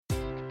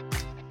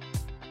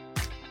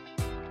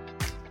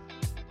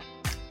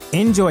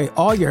Enjoy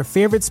all your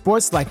favorite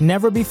sports like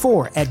never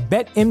before at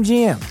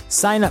BetMGM.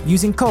 Sign up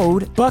using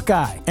code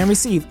Buckeye and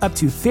receive up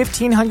to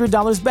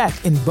 $1,500 back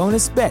in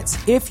bonus bets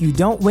if you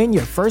don't win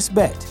your first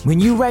bet. When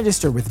you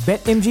register with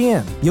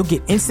BetMGM, you'll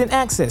get instant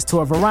access to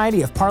a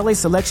variety of parlay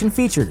selection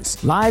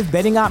features, live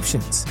betting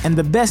options, and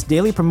the best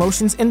daily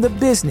promotions in the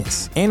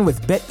business. And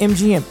with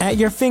BetMGM at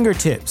your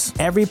fingertips,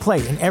 every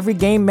play and every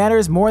game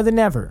matters more than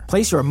ever.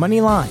 Place your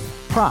money line,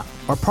 prop,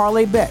 or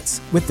parlay bets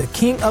with the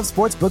king of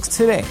sportsbooks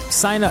today.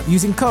 Sign up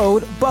using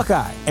code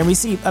Buckeye and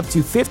receive up to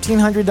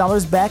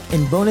 $1,500 back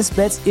in bonus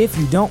bets if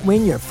you don't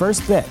win your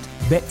first bet.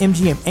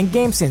 BetMGM and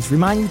GameSense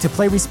remind you to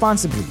play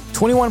responsibly.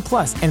 21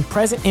 plus and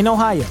present in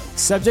Ohio,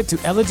 subject to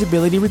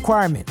eligibility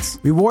requirements.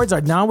 Rewards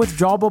are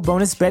non-withdrawable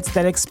bonus bets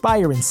that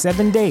expire in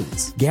 7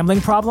 days. Gambling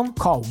problem?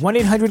 Call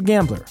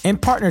 1-800-GAMBLER. In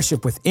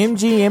partnership with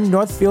MGM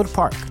Northfield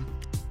Park.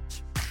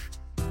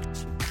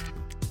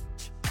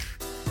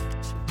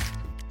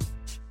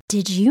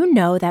 Did you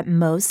know that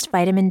most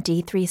vitamin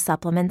D3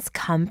 supplements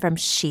come from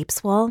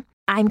sheep's wool?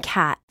 I'm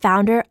Kat,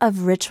 founder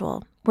of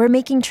Ritual. We're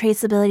making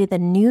traceability the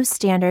new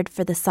standard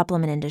for the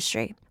supplement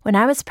industry. When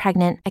I was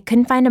pregnant, I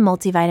couldn't find a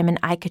multivitamin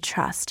I could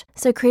trust,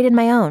 so I created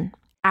my own.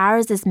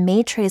 Ours is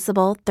made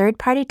traceable,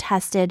 third-party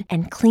tested,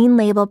 and clean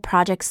label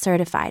project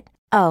certified.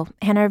 Oh,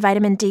 and our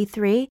vitamin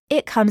D3?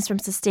 It comes from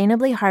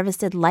sustainably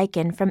harvested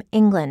lichen from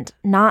England,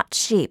 not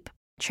sheep.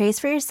 Trace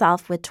for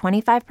yourself with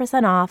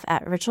 25% off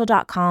at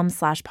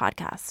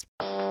ritual.com/podcast.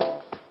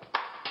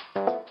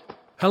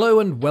 Hello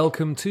and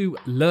welcome to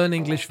Learn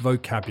English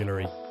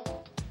Vocabulary.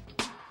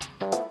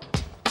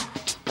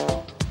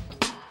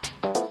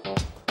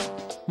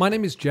 My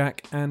name is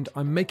Jack and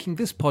I'm making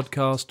this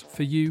podcast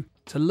for you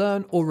to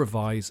learn or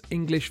revise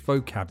English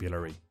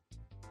vocabulary.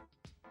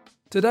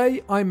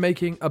 Today I'm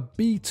making a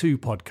B2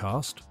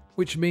 podcast,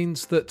 which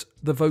means that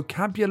the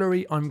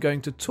vocabulary I'm going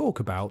to talk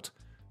about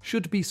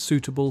should be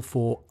suitable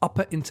for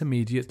upper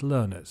intermediate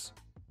learners.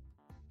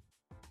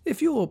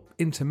 If you're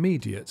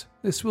intermediate,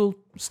 this will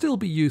still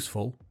be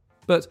useful,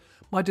 but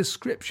my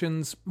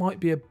descriptions might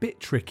be a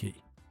bit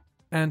tricky,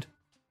 and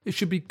it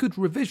should be good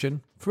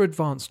revision for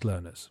advanced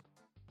learners.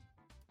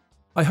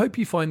 I hope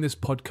you find this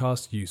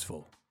podcast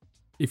useful.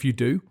 If you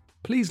do,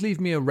 please leave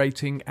me a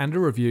rating and a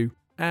review,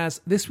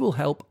 as this will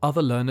help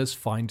other learners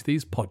find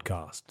these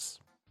podcasts.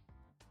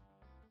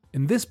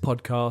 In this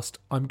podcast,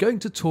 I'm going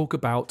to talk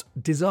about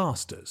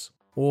disasters,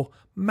 or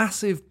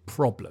massive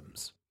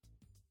problems.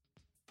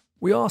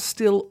 We are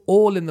still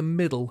all in the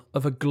middle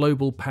of a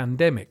global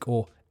pandemic,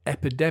 or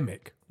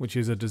epidemic, which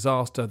is a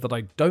disaster that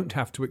I don't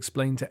have to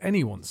explain to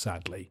anyone,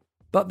 sadly.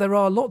 But there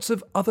are lots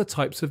of other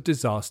types of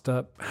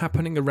disaster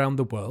happening around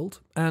the world,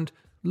 and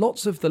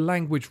lots of the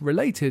language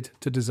related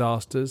to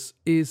disasters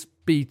is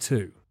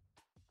B2.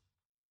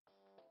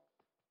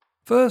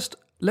 First,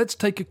 let's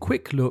take a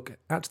quick look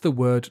at the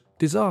word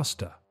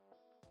disaster.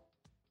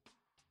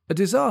 A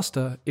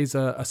disaster is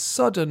a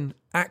sudden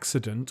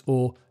accident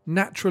or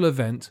natural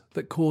event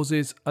that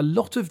causes a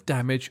lot of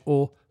damage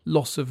or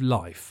loss of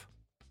life.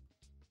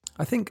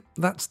 I think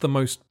that's the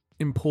most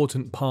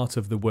important part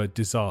of the word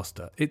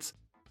disaster. It's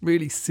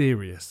really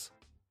serious.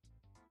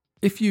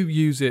 If you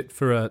use it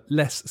for a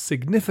less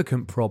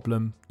significant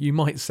problem, you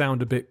might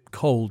sound a bit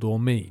cold or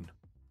mean.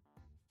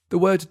 The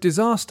word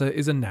disaster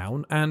is a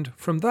noun, and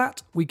from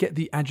that we get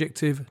the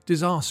adjective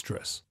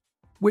disastrous,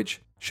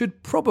 which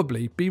should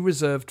probably be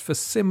reserved for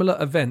similar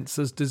events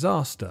as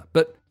disaster,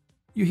 but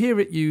you hear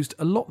it used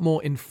a lot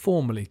more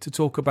informally to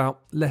talk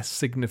about less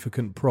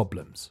significant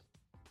problems.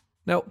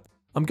 Now,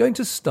 I'm going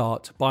to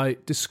start by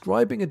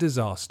describing a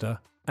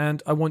disaster,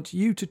 and I want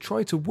you to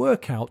try to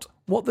work out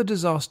what the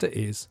disaster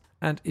is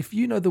and if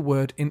you know the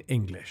word in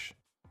English.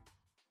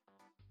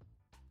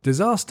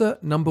 Disaster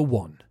number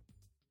 1.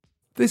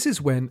 This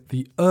is when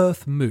the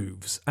earth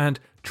moves and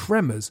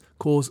tremors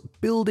cause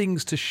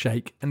buildings to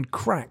shake and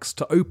cracks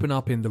to open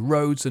up in the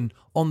roads and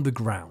on the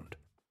ground.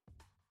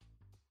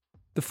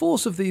 The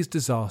force of these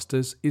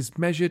disasters is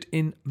measured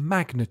in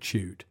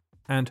magnitude,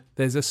 and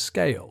there's a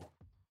scale.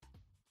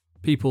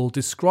 People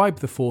describe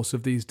the force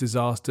of these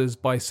disasters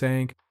by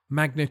saying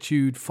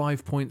magnitude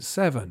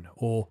 5.7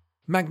 or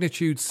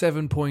magnitude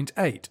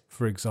 7.8,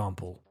 for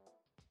example.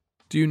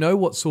 Do you know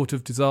what sort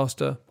of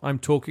disaster I'm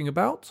talking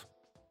about?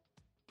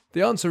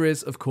 The answer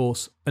is, of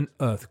course, an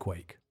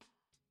earthquake.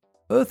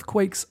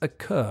 Earthquakes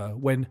occur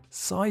when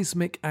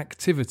seismic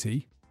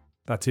activity,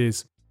 that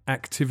is,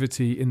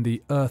 activity in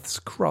the Earth's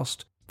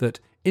crust that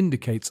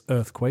indicates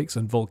earthquakes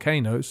and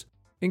volcanoes,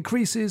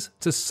 increases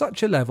to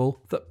such a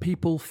level that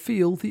people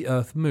feel the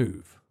Earth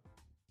move.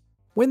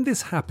 When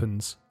this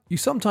happens, you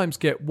sometimes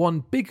get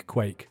one big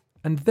quake,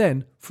 and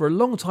then, for a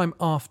long time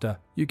after,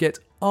 you get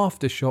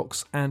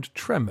aftershocks and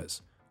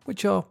tremors,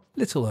 which are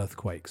little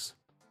earthquakes.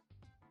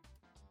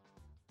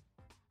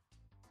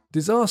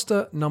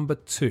 Disaster number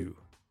 2.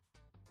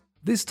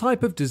 This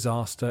type of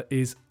disaster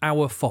is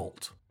our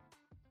fault.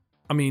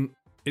 I mean,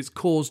 it's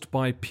caused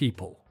by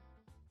people.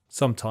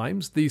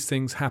 Sometimes these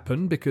things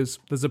happen because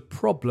there's a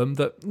problem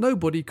that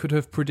nobody could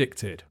have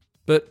predicted,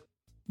 but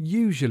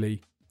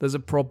usually there's a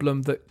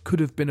problem that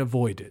could have been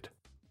avoided.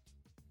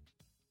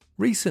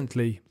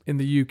 Recently, in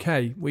the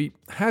UK, we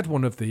had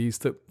one of these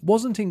that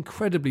wasn't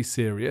incredibly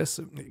serious,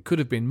 it could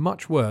have been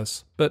much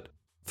worse, but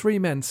 3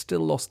 men still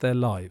lost their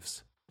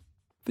lives.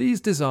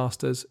 These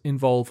disasters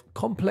involve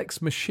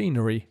complex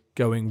machinery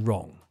going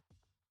wrong.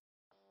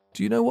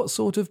 Do you know what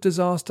sort of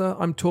disaster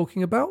I'm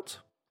talking about?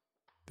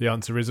 The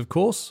answer is, of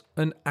course,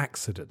 an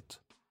accident.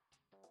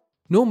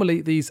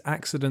 Normally, these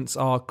accidents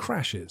are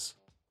crashes.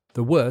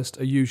 The worst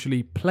are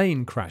usually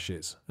plane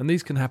crashes, and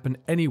these can happen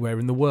anywhere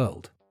in the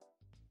world.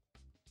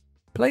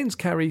 Planes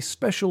carry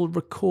special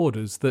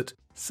recorders that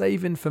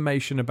save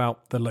information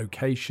about the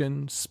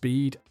location,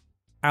 speed,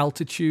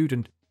 altitude,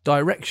 and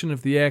direction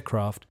of the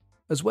aircraft,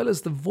 as well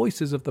as the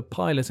voices of the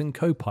pilot and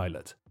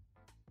co-pilot.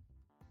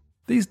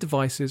 These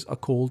devices are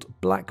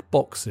called black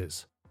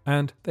boxes,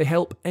 and they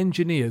help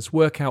engineers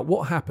work out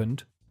what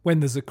happened when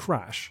there's a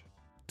crash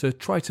to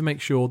try to make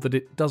sure that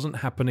it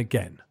doesn't happen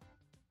again.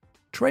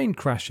 Train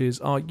crashes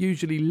are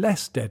usually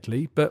less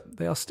deadly, but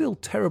they are still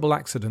terrible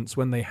accidents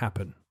when they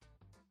happen.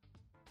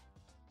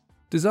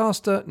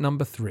 Disaster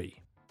number 3.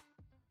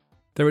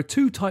 There are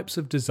 2 types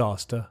of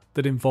disaster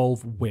that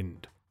involve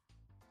wind.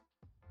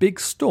 Big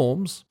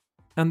storms,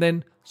 and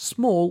then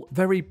small,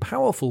 very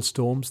powerful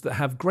storms that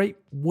have great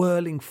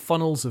whirling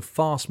funnels of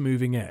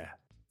fast-moving air.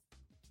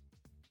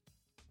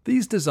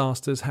 These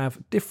disasters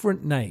have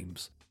different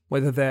names,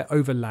 whether they're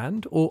over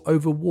land or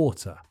over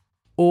water,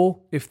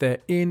 or if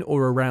they're in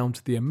or around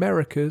the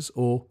Americas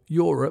or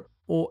Europe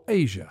or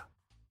Asia.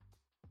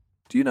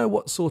 Do you know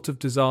what sort of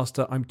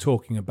disaster I'm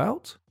talking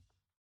about?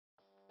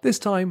 This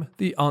time,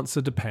 the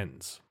answer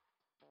depends.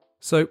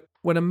 So,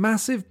 when a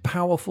massive,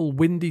 powerful,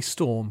 windy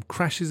storm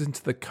crashes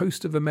into the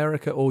coast of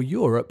America or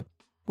Europe,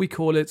 we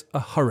call it a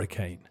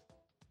hurricane.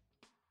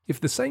 If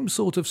the same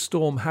sort of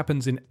storm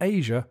happens in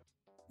Asia,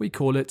 we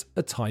call it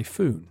a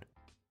typhoon.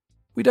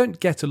 We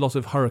don't get a lot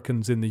of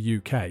hurricanes in the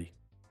UK.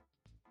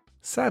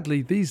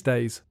 Sadly, these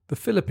days, the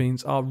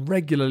Philippines are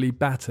regularly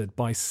battered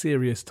by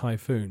serious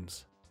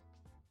typhoons.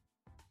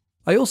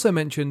 I also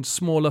mentioned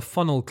smaller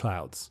funnel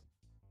clouds.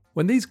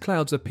 When these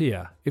clouds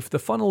appear, if the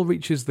funnel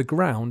reaches the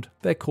ground,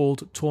 they're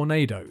called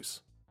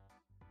tornadoes.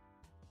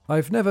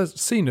 I've never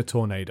seen a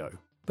tornado.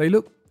 They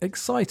look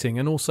exciting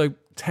and also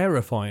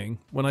terrifying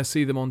when I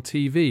see them on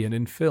TV and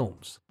in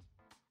films.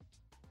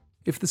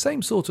 If the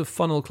same sort of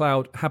funnel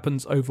cloud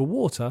happens over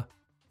water,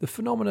 the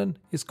phenomenon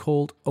is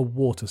called a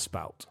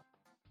waterspout.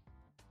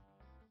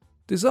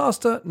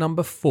 Disaster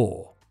number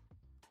 4.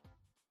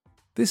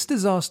 This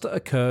disaster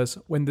occurs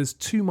when there's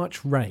too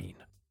much rain.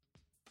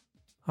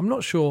 I'm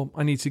not sure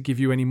I need to give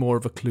you any more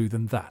of a clue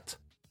than that.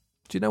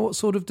 Do you know what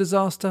sort of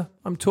disaster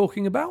I'm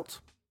talking about?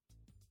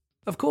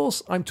 Of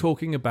course, I'm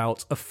talking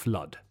about a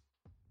flood.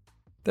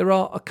 There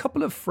are a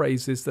couple of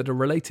phrases that are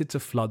related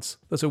to floods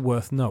that are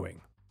worth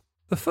knowing.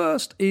 The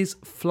first is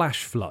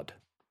flash flood.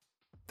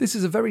 This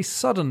is a very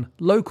sudden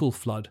local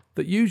flood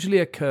that usually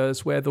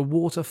occurs where the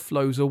water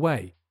flows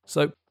away.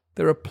 So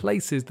there are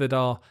places that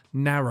are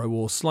narrow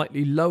or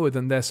slightly lower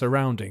than their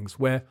surroundings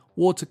where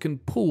water can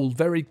pool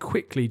very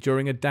quickly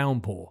during a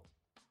downpour.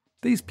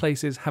 These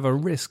places have a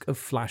risk of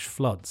flash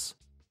floods.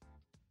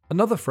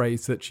 Another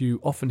phrase that you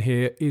often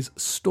hear is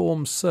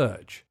storm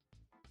surge.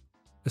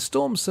 A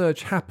storm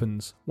surge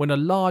happens when a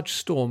large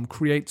storm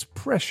creates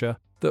pressure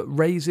that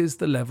raises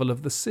the level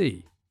of the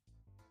sea.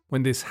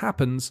 When this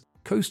happens,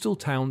 coastal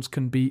towns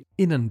can be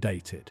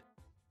inundated.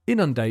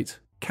 Inundate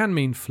can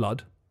mean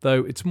flood,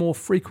 though it's more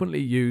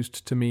frequently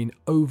used to mean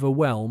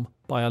overwhelm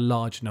by a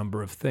large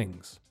number of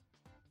things.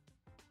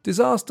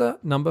 Disaster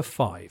number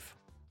 5.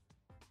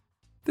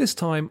 This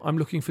time I'm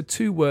looking for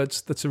 2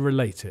 words that are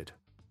related.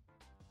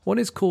 One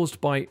is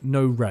caused by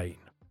no rain.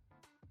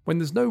 When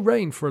there's no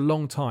rain for a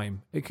long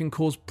time, it can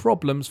cause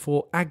problems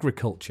for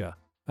agriculture,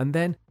 and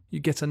then you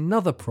get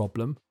another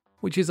problem,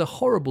 which is a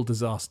horrible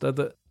disaster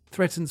that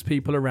threatens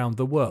people around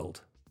the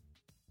world.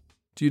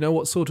 Do you know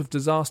what sort of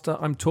disaster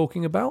I'm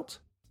talking about?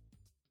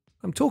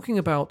 I'm talking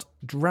about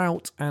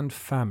drought and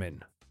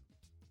famine.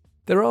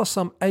 There are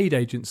some aid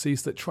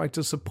agencies that try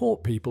to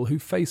support people who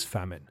face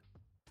famine.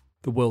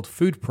 The World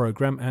Food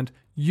Programme and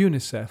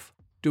UNICEF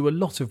do a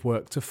lot of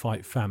work to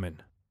fight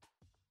famine.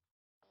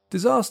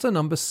 Disaster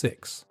number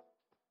 6.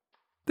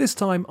 This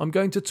time I'm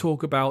going to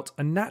talk about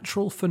a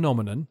natural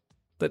phenomenon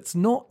that's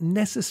not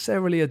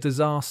necessarily a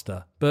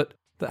disaster, but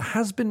that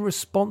has been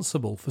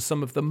responsible for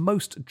some of the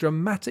most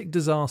dramatic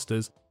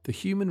disasters the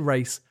human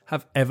race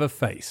have ever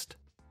faced.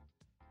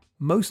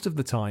 Most of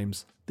the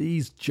times,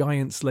 these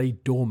giants lay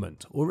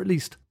dormant, or at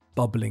least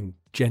bubbling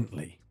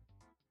gently.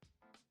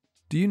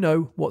 Do you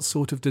know what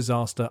sort of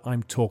disaster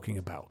I'm talking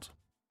about?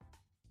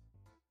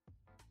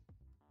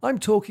 I'm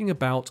talking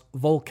about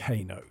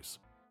volcanoes.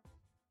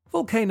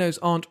 Volcanoes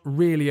aren't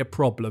really a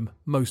problem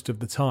most of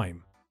the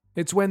time.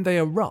 It's when they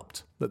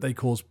erupt that they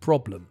cause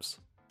problems.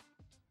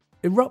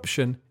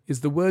 Eruption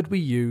is the word we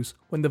use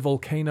when the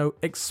volcano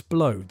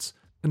explodes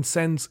and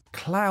sends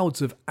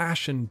clouds of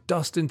ash and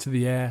dust into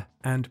the air,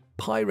 and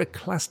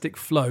pyroclastic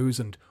flows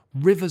and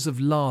rivers of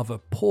lava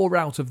pour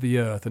out of the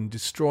earth and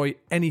destroy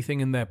anything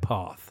in their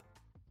path.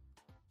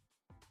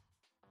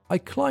 I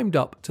climbed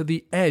up to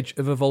the edge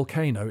of a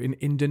volcano in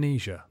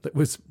Indonesia that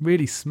was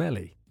really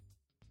smelly.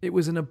 It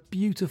was in a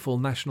beautiful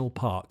national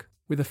park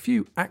with a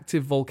few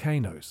active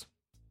volcanoes.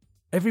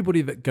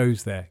 Everybody that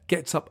goes there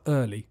gets up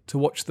early to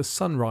watch the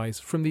sunrise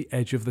from the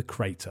edge of the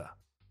crater.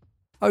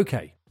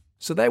 Okay,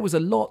 so there was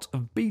a lot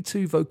of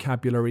B2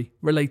 vocabulary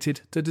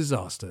related to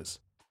disasters.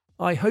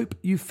 I hope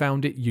you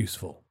found it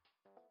useful.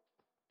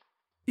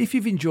 If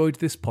you've enjoyed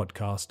this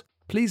podcast,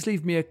 please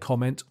leave me a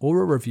comment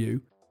or a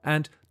review,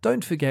 and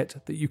don't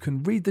forget that you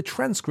can read the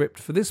transcript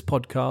for this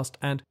podcast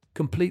and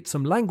complete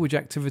some language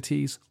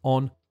activities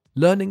on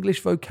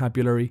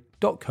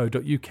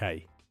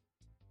learnenglishvocabulary.co.uk.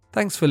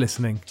 Thanks for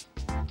listening.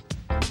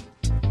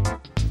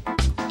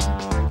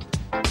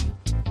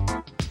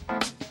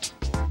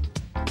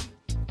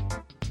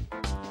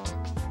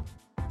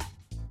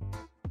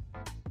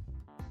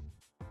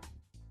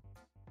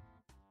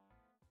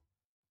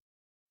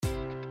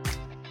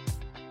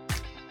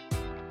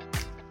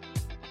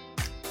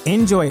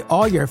 Enjoy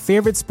all your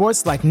favorite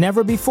sports like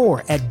never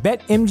before at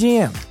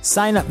BetMGM.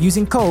 Sign up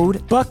using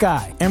code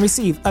Buckeye and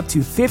receive up to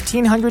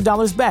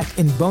 $1,500 back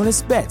in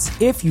bonus bets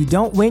if you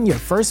don't win your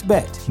first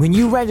bet. When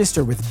you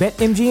register with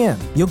BetMGM,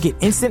 you'll get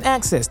instant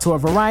access to a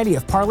variety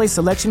of parlay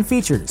selection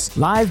features,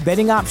 live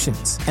betting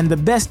options, and the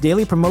best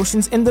daily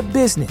promotions in the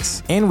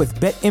business. And with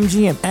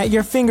BetMGM at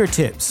your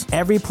fingertips,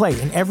 every play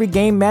and every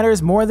game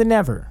matters more than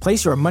ever.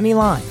 Place your money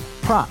line,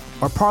 prop,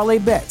 or parlay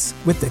bets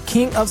with the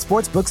king of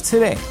sportsbooks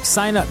today.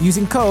 Sign up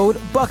using code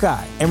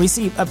Buckeye and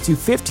receive up to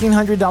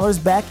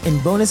 $1,500 back in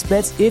bonus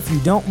bets if you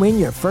don't win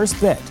your first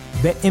bet.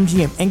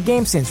 BetMGM and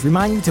GameSense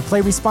remind you to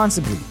play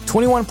responsibly.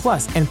 21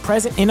 plus and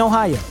present in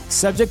Ohio,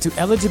 subject to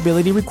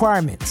eligibility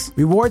requirements.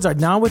 Rewards are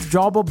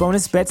non-withdrawable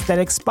bonus bets that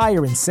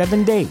expire in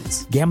 7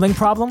 days. Gambling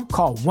problem?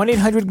 Call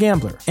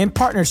 1-800-GAMBLER in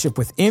partnership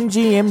with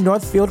MGM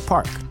Northfield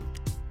Park.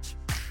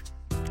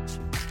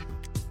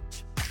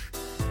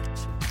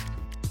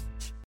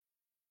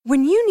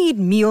 When you need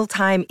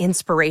mealtime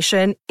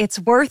inspiration, it's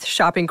worth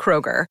shopping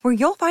Kroger, where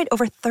you'll find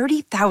over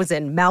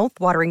 30,000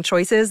 mouth-watering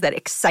choices that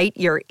excite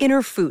your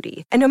inner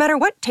foodie. And no matter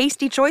what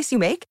tasty choice you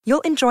make,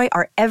 you'll enjoy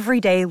our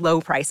everyday low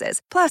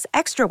prices, plus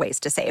extra ways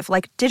to save,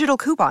 like digital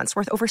coupons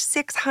worth over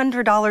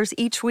 $600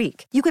 each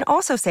week. You can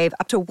also save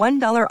up to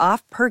 $1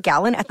 off per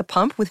gallon at the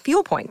pump with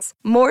fuel points.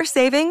 More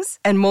savings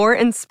and more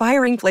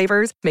inspiring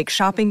flavors make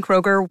shopping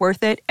Kroger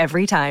worth it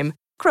every time.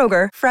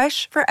 Kroger,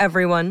 fresh for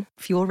everyone.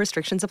 Fuel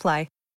restrictions apply.